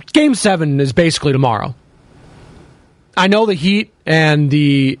 Game 7 is basically tomorrow. I know the Heat and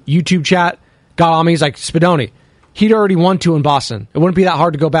the YouTube chat got on me. He's like, Spadoni, Heat already won 2 in Boston. It wouldn't be that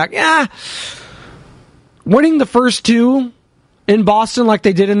hard to go back. Yeah. Winning the first 2 in Boston like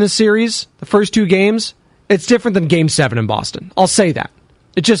they did in this series, the first 2 games, it's different than Game 7 in Boston. I'll say that.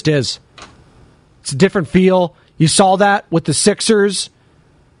 It just is. It's a different feel. You saw that with the Sixers.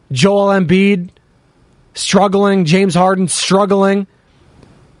 Joel Embiid struggling. James Harden struggling.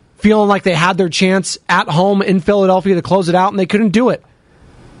 Feeling like they had their chance at home in Philadelphia to close it out, and they couldn't do it.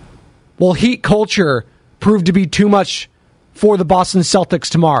 Well, Heat culture proved to be too much for the Boston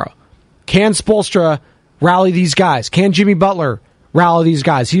Celtics tomorrow. Can Spoelstra rally these guys? Can Jimmy Butler rally these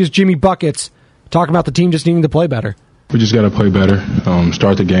guys? Here's Jimmy Buckets talking about the team just needing to play better. We just got to play better,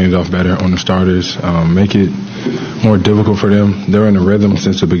 start the games off better on the starters, make it more difficult for them. They're in a rhythm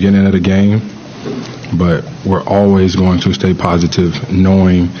since the beginning of the game, but we're always going to stay positive,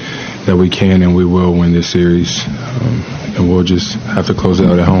 knowing that we can and we will win this series, and we'll just have to close it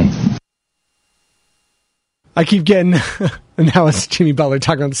out at home. I keep getting, and now it's Jimmy Butler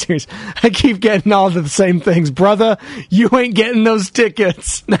talking about the series. I keep getting all the same things. Brother, you ain't getting those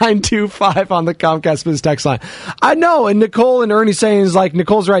tickets. 925 on the Comcast Biz text line. I know, and Nicole and Ernie saying is like,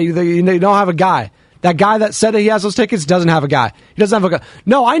 Nicole's right, they don't have a guy. That guy that said that he has those tickets doesn't have a guy. He doesn't have a guy.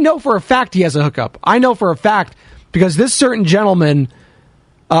 No, I know for a fact he has a hookup. I know for a fact because this certain gentleman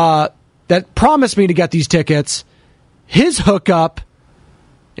that promised me to get these tickets, his hookup.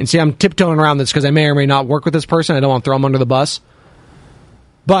 And see, I'm tiptoeing around this because I may or may not work with this person. I don't want to throw him under the bus.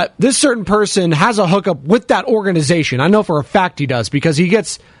 But this certain person has a hookup with that organization. I know for a fact he does because he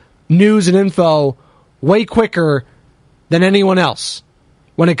gets news and info way quicker than anyone else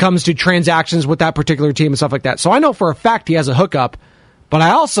when it comes to transactions with that particular team and stuff like that. So I know for a fact he has a hookup. But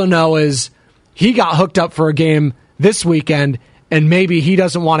I also know is he got hooked up for a game this weekend, and maybe he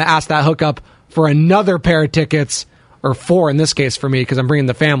doesn't want to ask that hookup for another pair of tickets, or 4 in this case for me, because I'm bringing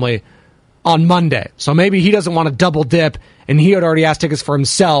the family, on Monday. So maybe he doesn't want to double dip, and he had already asked tickets for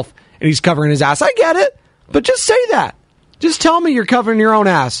himself, and he's covering his ass. I get it, but just say that. Just tell me you're covering your own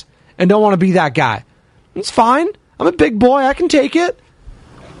ass and don't want to be that guy. It's fine. I'm a big boy. I can take it.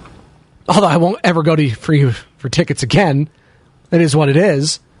 Although I won't ever go to you for tickets again. That is what it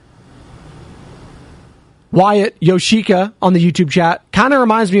is. Wyatt Yoshika on the YouTube chat kind of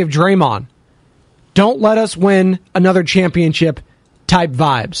reminds me of Draymond. Don't let us win another championship type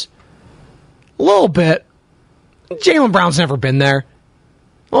vibes. A little bit. Jaylen Brown's never been there.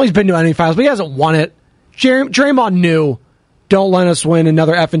 Well, he's been to any finals, but he hasn't won it. Draymond knew, don't let us win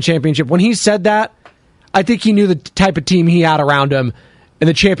another effing championship. When he said that, I think he knew the type of team he had around him and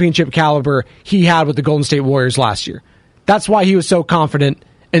the championship caliber he had with the Golden State Warriors last year. That's why he was so confident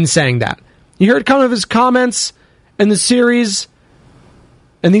in saying that. You heard kind of his comments in the series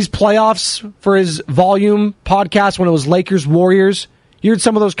and these playoffs for his Volume podcast when it was Lakers-Warriors. You heard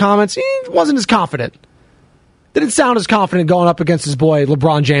some of those comments. He wasn't as confident. Didn't sound as confident going up against his boy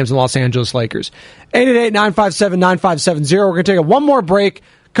LeBron James and Los Angeles Lakers. 888-957-9570. We're going to take one more break.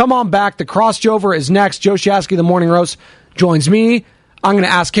 Come on back. The crossover is next. Joe Shasky, the Morning Roast, joins me. I'm going to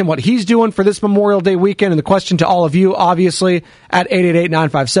ask him what he's doing for this Memorial Day weekend. And the question to all of you, obviously, at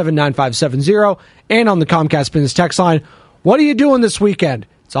 888-957-9570 and on the Comcast Business text line. What are you doing this weekend?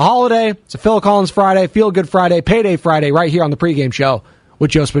 It's a holiday. It's a Phil Collins Friday, Feel Good Friday, Payday Friday, right here on the pregame show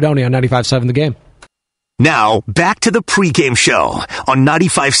with Joe Spadoni on 95.7 The Game. Now, back to the pregame show on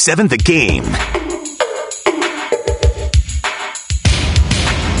 95.7 The Game.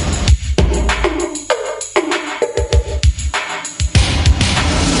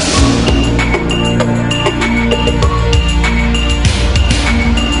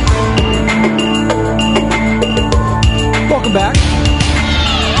 Welcome back.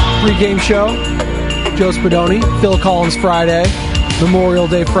 Pre-game show. Joe Spadoni, Phil Collins Friday, Memorial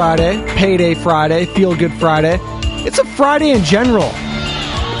Day Friday, Payday Friday, Feel Good Friday. It's a Friday in general.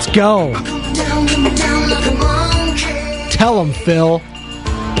 Let's go. Tell him, Phil.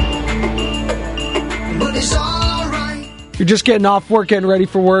 You're just getting off work, getting ready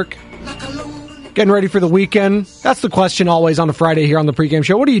for work, getting ready for the weekend. That's the question always on a Friday here on the pregame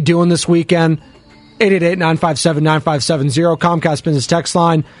show. What are you doing this weekend? 888-957-9570, Comcast Business Text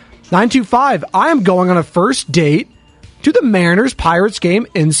Line. 925, I am going on a first date to the Mariners-Pirates game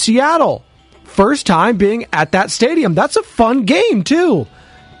in Seattle. First time being at that stadium. That's a fun game, too.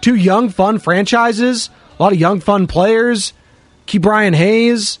 Two young, fun franchises. A lot of young, fun players. Key Brian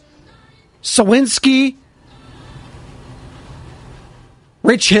Hayes. Sawinski.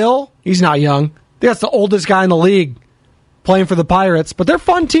 Rich Hill. He's not young. I think that's the oldest guy in the league playing for the Pirates. But they're a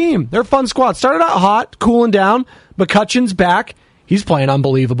fun team. They're a fun squad. Started out hot, cooling down. McCutcheon's back. He's playing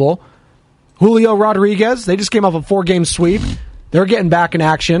unbelievable. Julio Rodriguez, they just came off a 4-game sweep. They're getting back in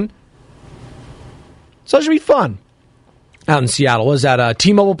action. So it should be fun. Out in Seattle. Was that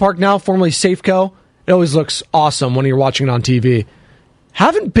T-Mobile Park now, formerly Safeco? It always looks awesome when you're watching it on TV.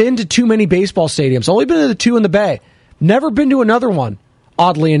 Haven't been to too many baseball stadiums. Only been to the two in the Bay. Never been to another one,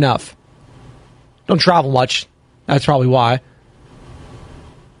 oddly enough. Don't travel much. That's probably why.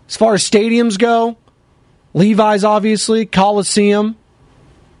 As far as stadiums go, Levi's, obviously, Coliseum.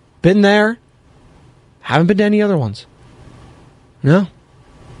 Been there. Haven't been to any other ones. No.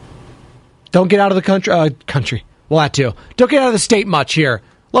 Don't get out of the country. Well, that too. Don't get out of the state much here.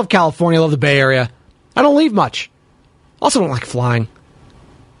 Love California, love the Bay Area. I don't leave much. Also don't like flying.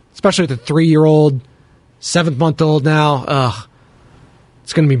 Especially with a 3-year-old, 7th-month-old now. Ugh.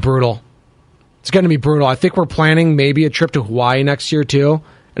 It's going to be brutal. It's going to be brutal. I think we're planning maybe a trip to Hawaii next year, too.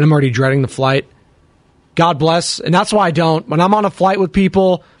 And I'm already dreading the flight. God bless. And that's why I don't. When I'm on a flight with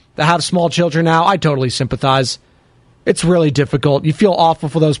people that have small children now, I totally sympathize. It's really difficult. You feel awful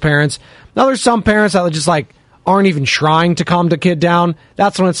for those parents. Now, there's some parents that just aren't even trying to calm the kid down.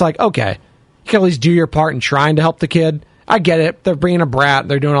 That's when it's like, okay, you can at least do your part in trying to help the kid. I get it. They're being a brat.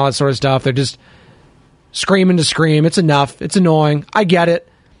 They're doing all that sort of stuff. They're just screaming to scream. It's enough. It's annoying. I get it.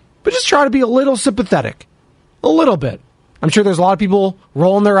 But just try to be a little sympathetic. A little bit. I'm sure there's a lot of people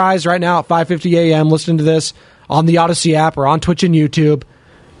rolling their eyes right now at 5:50 a.m. listening to this on the Odyssey app or on Twitch and YouTube.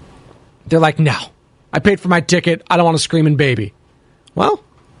 They're like, no, I paid for my ticket. I don't want a screaming baby. Well,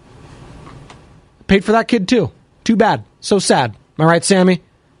 I paid for that kid too. Too bad. So sad. Am I right, Sammy?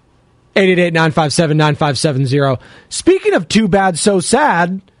 888-957-9570. Speaking of too bad, so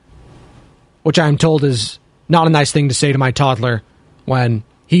sad, which I am told is not a nice thing to say to my toddler when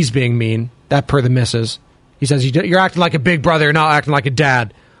he's being mean, that per the missus. He says, you're acting like a big brother, you're not acting like a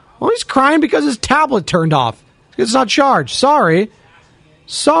dad. Well, he's crying because his tablet turned off. It's not charged. Sorry.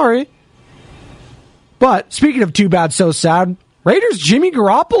 But speaking of too bad, so sad, Raiders' Jimmy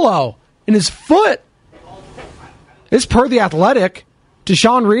Garoppolo in his foot. It's per The Athletic.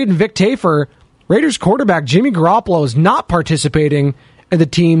 Deshaun Reed and Vic Tafer, Raiders quarterback Jimmy Garoppolo is not participating in the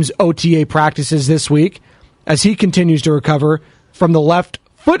team's OTA practices this week as he continues to recover from the left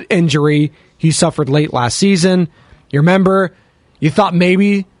foot injury he suffered late last season. You remember, you thought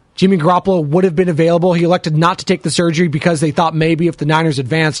maybe Jimmy Garoppolo would have been available. He elected not to take the surgery because they thought maybe if the Niners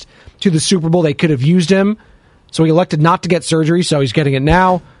advanced to the Super Bowl, they could have used him. So he elected not to get surgery, so he's getting it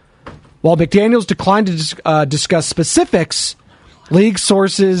now. While McDaniels declined to discuss specifics, league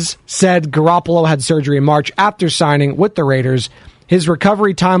sources said Garoppolo had surgery in March after signing with the Raiders. His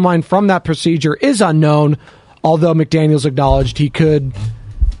recovery timeline from that procedure is unknown, although McDaniels acknowledged he could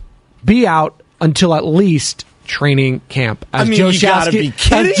be out until at least training camp. As Joe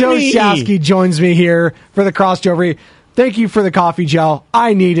Shasky joins me here for the crossover. Thank you for the coffee, Joe.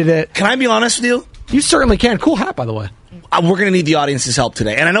 I needed it. Can I be honest with you? You certainly can. Cool hat, by the way. We're going to need the audience's help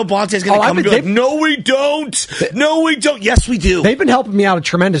today. And I know Bonte's going to come and be like, no, we don't. No, we don't. Yes, we do. They've been helping me out a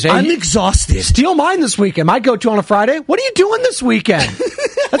tremendous. I'm exhausted. Steal mine this weekend. My go-to on a Friday. What are you doing this weekend?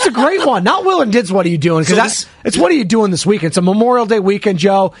 That's a great one. Not Will and Did's What Are You Doing? Because it's What Are You Doing this weekend? It's a Memorial Day weekend,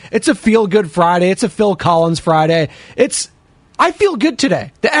 Joe. It's a feel-good Friday. It's a Phil Collins Friday. I feel good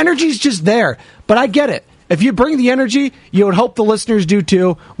today. The energy's just there. But I get it. If you bring the energy, you would hope the listeners do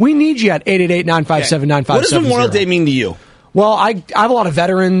too. We need you at 888-957-9570. What does Memorial Day mean to you? Well, I have a lot of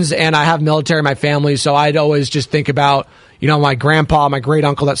veterans, and I have military in my family, so I'd always just think about, my grandpa, my great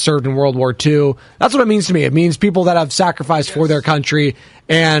uncle that served in World War II. That's what it means to me. It means people that have sacrificed for their country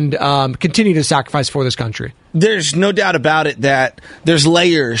and continue to sacrifice for this country. There's no doubt about it that there's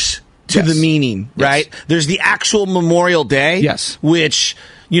layers to the meaning, right? There's the actual Memorial Day, which,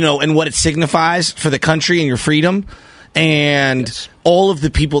 and what it signifies for the country and your freedom. And all of the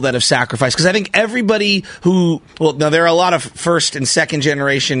people that have sacrificed. Because I think everybody now there are a lot of first and second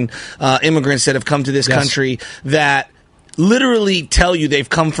generation immigrants that have come to this country that literally tell you they've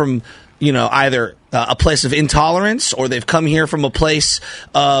come from, either a place of intolerance, or they've come here from a place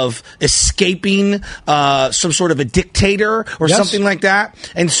of escaping some sort of a dictator or something like that.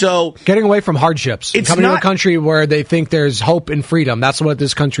 And so getting away from hardships, coming to a country where they think there's hope and freedom. That's what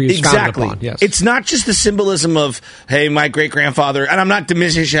this country is founded upon. Yes. It's not just the symbolism of, hey, my great-grandfather, and I'm not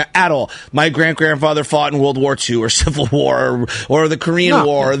diminishing at all, my great-grandfather fought in World War II or Civil War or the Korean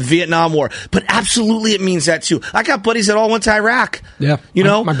War or the Vietnam War. But absolutely it means that too. I got buddies that all went to Iraq. Yeah.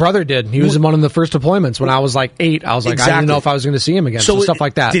 My brother did. He was in one of the first deployments when I was like 8. I was like, I didn't know if I was going to see him again. So stuff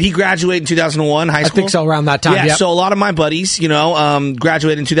like that. Did he graduate in 2001 high school? I think so, around that time. Yeah. So a lot of my buddies,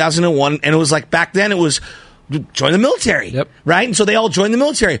 graduated in 2001, and it was like back then it was join the military, right? And so they all joined the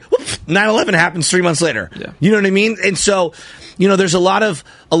military. 9/11 happens 3 months later. Yeah. You know what I mean? And so, there's a lot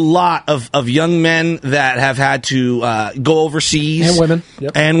of young men that have had to go overseas,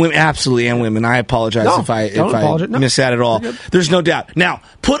 and women, absolutely, and women. I apologize if I miss that at all. There's no doubt. Now,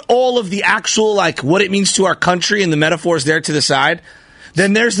 put all of the actual what it means to our country and the metaphors there to the side.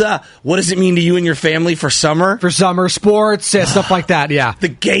 Then there's what does it mean to you and your family for summer? For summer, sports, stuff like that. Yeah, the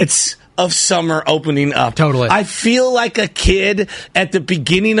gates of summer opening up. Totally. I feel like a kid at the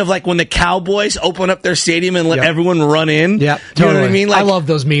beginning of when the Cowboys open up their stadium and let everyone run in. Yeah, totally. You know what I mean? I love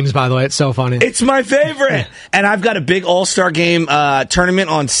those memes, by the way. It's so funny. It's my favorite. And I've got a big all-star game tournament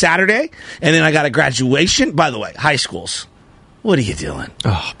on Saturday, and then I got a graduation. By the way, high schools, what are you doing?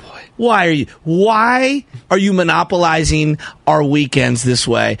 Oh, boy. Why are you monopolizing our weekends this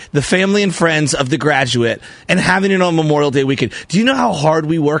way? The family and friends of the graduate and having it on Memorial Day weekend. Do you know how hard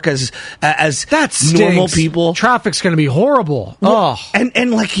we work as normal people? Traffic's going to be horrible. Well,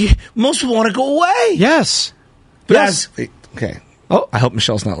 and most people want to go away. Yes. But okay. Oh, I hope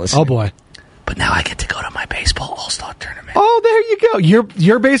Michelle's not listening. Oh boy. But now I get to go to my baseball all-star tournament. Oh, there you go.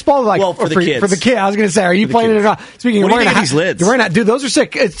 Your baseball, for the kids. For the kid, I was going to say, are you playing it? Speaking, what do you think of these lids? You're wearing that, dude. Those are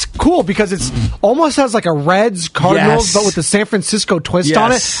sick. It's cool because it's almost has like a Reds Cardinals, but with the San Francisco twist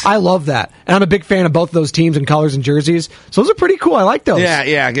on it. I love that, and I'm a big fan of both of those teams and colors and jerseys. So those are pretty cool. I like those.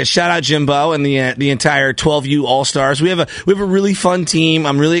 Yeah. Shout out Jimbo and the entire 12U All Stars. We have a really fun team.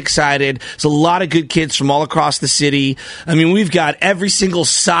 I'm really excited. There's a lot of good kids from all across the city. I mean, we've got every single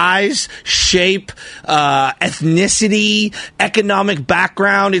size, shape, ethnicity, economic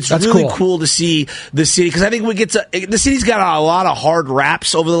background. It's really cool to see the city because I think the city's got a lot of hard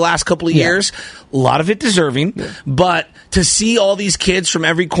raps over the last couple of years. A lot of it deserving, but to see all these kids from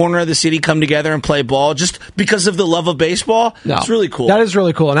every corner of the city come together and play ball just because of the love of baseball, it's really cool. That is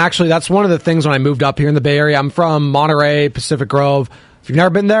really cool. And actually, that's one of the things when I moved up here in the Bay Area. I'm from Monterey, Pacific Grove. If you've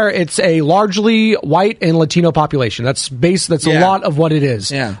never been there, it's a largely white and Latino population. That's a lot of what it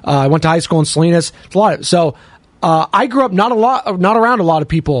is. Yeah. I went to high school in Salinas. It's a lot. So I grew up not around a lot of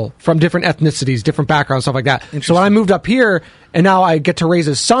people from different ethnicities, different backgrounds, stuff like that. So when I moved up here, and now I get to raise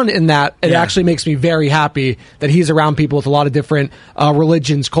a son in that, it actually makes me very happy that he's around people with a lot of different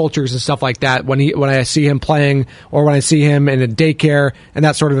religions, cultures, and stuff like that. When I see him playing, or when I see him in a daycare and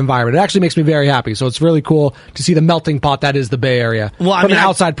that sort of environment, it actually makes me very happy. So it's really cool to see the melting pot that is the Bay Area. Well, from an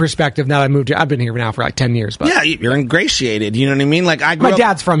outside perspective, now that I moved here, I've been here now for like 10 years. But yeah, you're ingratiated. You know what I mean? Like my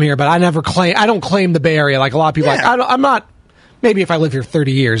dad's from here, but I don't claim the Bay Area like a lot of people. Like I'm not. Maybe if I live here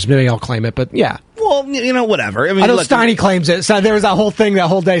 30 years, maybe I'll claim it. But yeah. Well, whatever. I mean, know Steiny claims it. So there was that whole thing that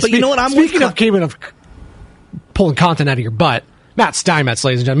whole day. But you know what? Speaking of pulling content out of your butt, Matt Steinmetz,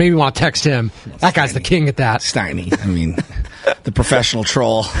 ladies and gentlemen. Maybe you want to text him. That guy's the king at that. Steiny. I mean, the professional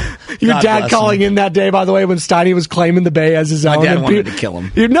troll. Your dad calling in that day, by the way, when Steiny was claiming the Bay as his own. My dad wanted to kill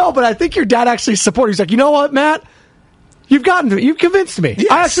him. But I think your dad actually supported. He's like, you know what, Matt? You've convinced me. Yes.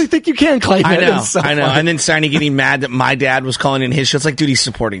 I actually think you can claim it. I know. And then Steiny getting mad that my dad was calling in his show. It's like, dude, he's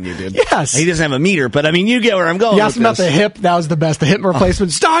supporting you, dude. Yes. He doesn't have a meter, but I mean, you get where I'm going. You asked him about the hip. That was the best. The hip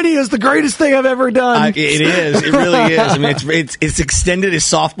replacement. Steiny is the greatest thing I've ever done. It is. It really is. I mean, it's extended his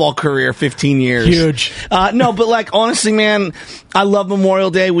softball career 15 years. Huge. No, but honestly, man, I love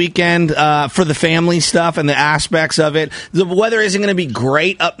Memorial Day weekend for the family stuff and the aspects of it. The weather isn't going to be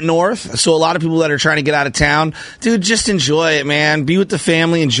great up north, so a lot of people that are trying to get out of town, dude, just enjoy enjoy it, man. Be with the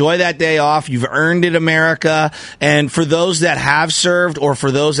family. Enjoy that day off. You've earned it, America. And for those that have served, or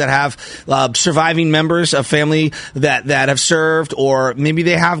for those that have surviving members of family that have served, or maybe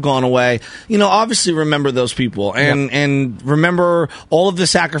they have gone away, obviously remember those people and remember all of the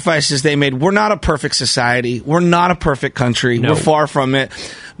sacrifices they made. We're not a perfect society. We're not a perfect country. No. We're far from it.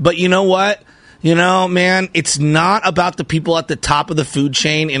 But you know what? Man, it's not about the people at the top of the food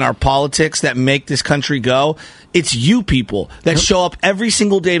chain in our politics that make this country go. It's you people that show up every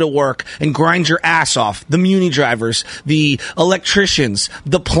single day to work and grind your ass off. The muni drivers, the electricians,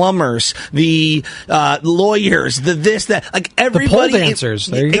 the plumbers, the lawyers, the this, that, like everybody. The pole dancers.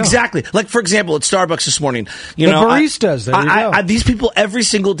 There you go. Exactly. Like, for example, at Starbucks this morning. The baristas. There you go. These people every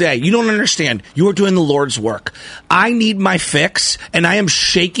single day. You don't understand. You are doing the Lord's work. I need my fix, and I am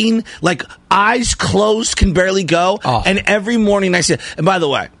shaking, like eyes closed, can barely go. Oh. And every morning I say, and by the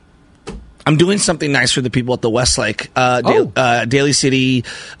way, I'm doing something nice for the people at the Westlake Daly City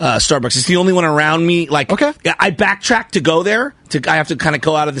Starbucks. It's the only one around me. Like, okay. I backtrack to go there. I have to kind of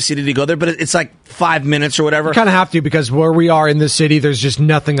go out of the city to go there, but it's like 5 minutes or whatever. You kind of have to, because where we are in this city, there's just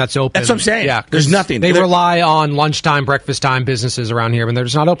nothing that's open. That's what I'm saying. Yeah, there's nothing. They rely on lunchtime, breakfast time businesses around here, and they're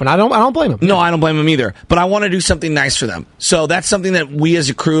just not open. I don't blame them. No, I don't blame them either. But I want to do something nice for them. So that's something that we as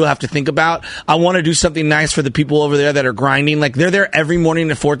a crew have to think about. I want to do something nice for the people over there that are grinding. Like, they're there every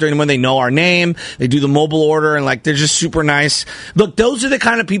morning at 4:30 when they know our name. They do the mobile order, and like, they're just super nice. Look, those are the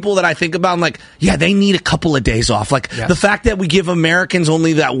kind of people that I think about. I'm like, yeah, they need a couple of days off. Like, the fact that we give Americans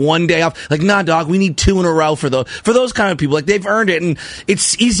only that one day off, like, nah, dog, we need 2 in a row for those kind of people. Like, they've earned it, and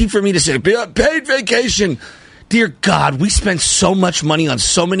it's easy for me to say paid vacation. Dear God, we spend so much money on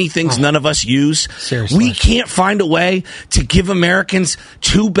so many things none of us use. Seriously. We can't find a way to give Americans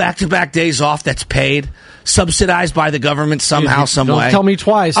 2 back-to-back days off that's paid, subsidized by the government somehow, some way. Don't tell me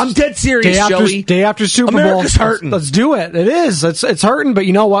twice. I'm dead serious, Joey. Day after Super Bowl. America's hurting. Let's do it. It is. It's hurting, but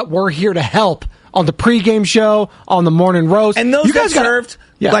you know what? We're here to help. On the pregame show, on the morning roast. And those that served,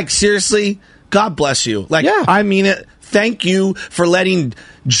 like, seriously, God bless you. Like, I mean it. Thank you for letting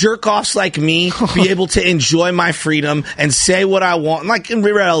jerk-offs like me be able to enjoy my freedom and say what I want, like, in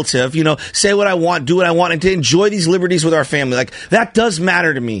relative, say what I want, do what I want, and to enjoy these liberties with our family. Like, that does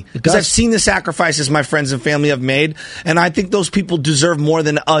matter to me, because I've seen the sacrifices my friends and family have made, and I think those people deserve more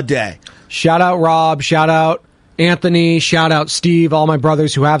than a day. Shout out Rob, shout out Anthony, shout out Steve, all my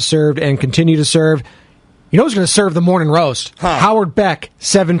brothers who have served and continue to serve. You know who's going to serve the morning roast? Howard Beck,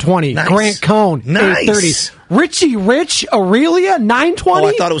 7:20. Nice. Grant Cohn, 8:30. Richie Rich, Aurelia, 9:20. Oh,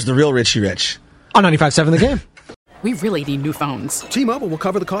 I thought it was the real Richie Rich. On 95.7 The Game. We really need new phones. T-Mobile will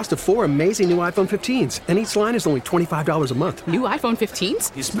cover the cost of 4 amazing new iPhone 15s, and each line is only $25 a month. New iPhone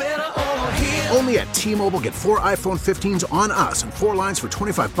 15s? It's better over here. Only at T-Mobile, get 4 iPhone 15s on us and 4 lines for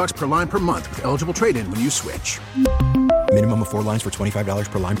 $25 per line per month with eligible trade-in when you switch. Minimum of 4 lines for $25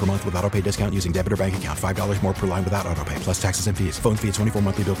 per line per month with autopay discount using debit or bank account. $5 more per line without autopay, plus taxes and fees. Phone fee at 24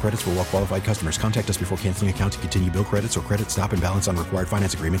 monthly bill credits for well-qualified customers. Contact us before canceling account to continue bill credits or credit stop and balance on required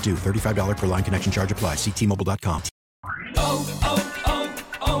finance agreement due. $35 per line connection charge applies. See T-Mobile.com.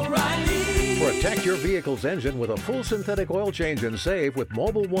 O'Reilly. Protect your vehicle's engine with a full synthetic oil change and save with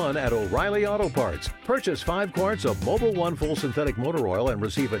Mobile One at O'Reilly Auto Parts. Purchase 5 quarts of Mobile One full synthetic motor oil and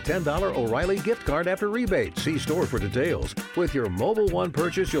receive a $10 O'Reilly gift card after rebate. See store for details. With your Mobile One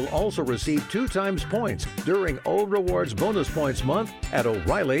purchase, you'll also receive 2 times points during O Rewards Bonus Points Month at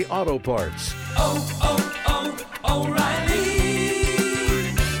O'Reilly Auto Parts. O'Reilly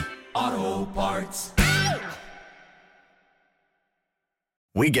Auto Parts.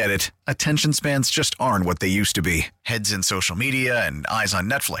 We get it. Attention spans just aren't what they used to be. Heads in social media and eyes on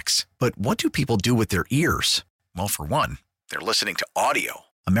Netflix. But what do people do with their ears? Well, for one, they're listening to audio.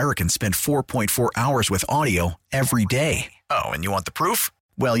 Americans spend 4.4 hours with audio every day. Oh, and you want the proof?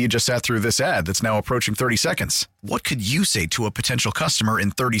 Well, you just sat through this ad that's now approaching 30 seconds. What could you say to a potential customer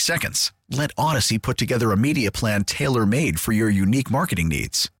in 30 seconds? Let Odyssey put together a media plan tailor-made for your unique marketing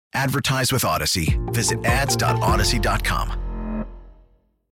needs. Advertise with Odyssey. Visit ads.odyssey.com.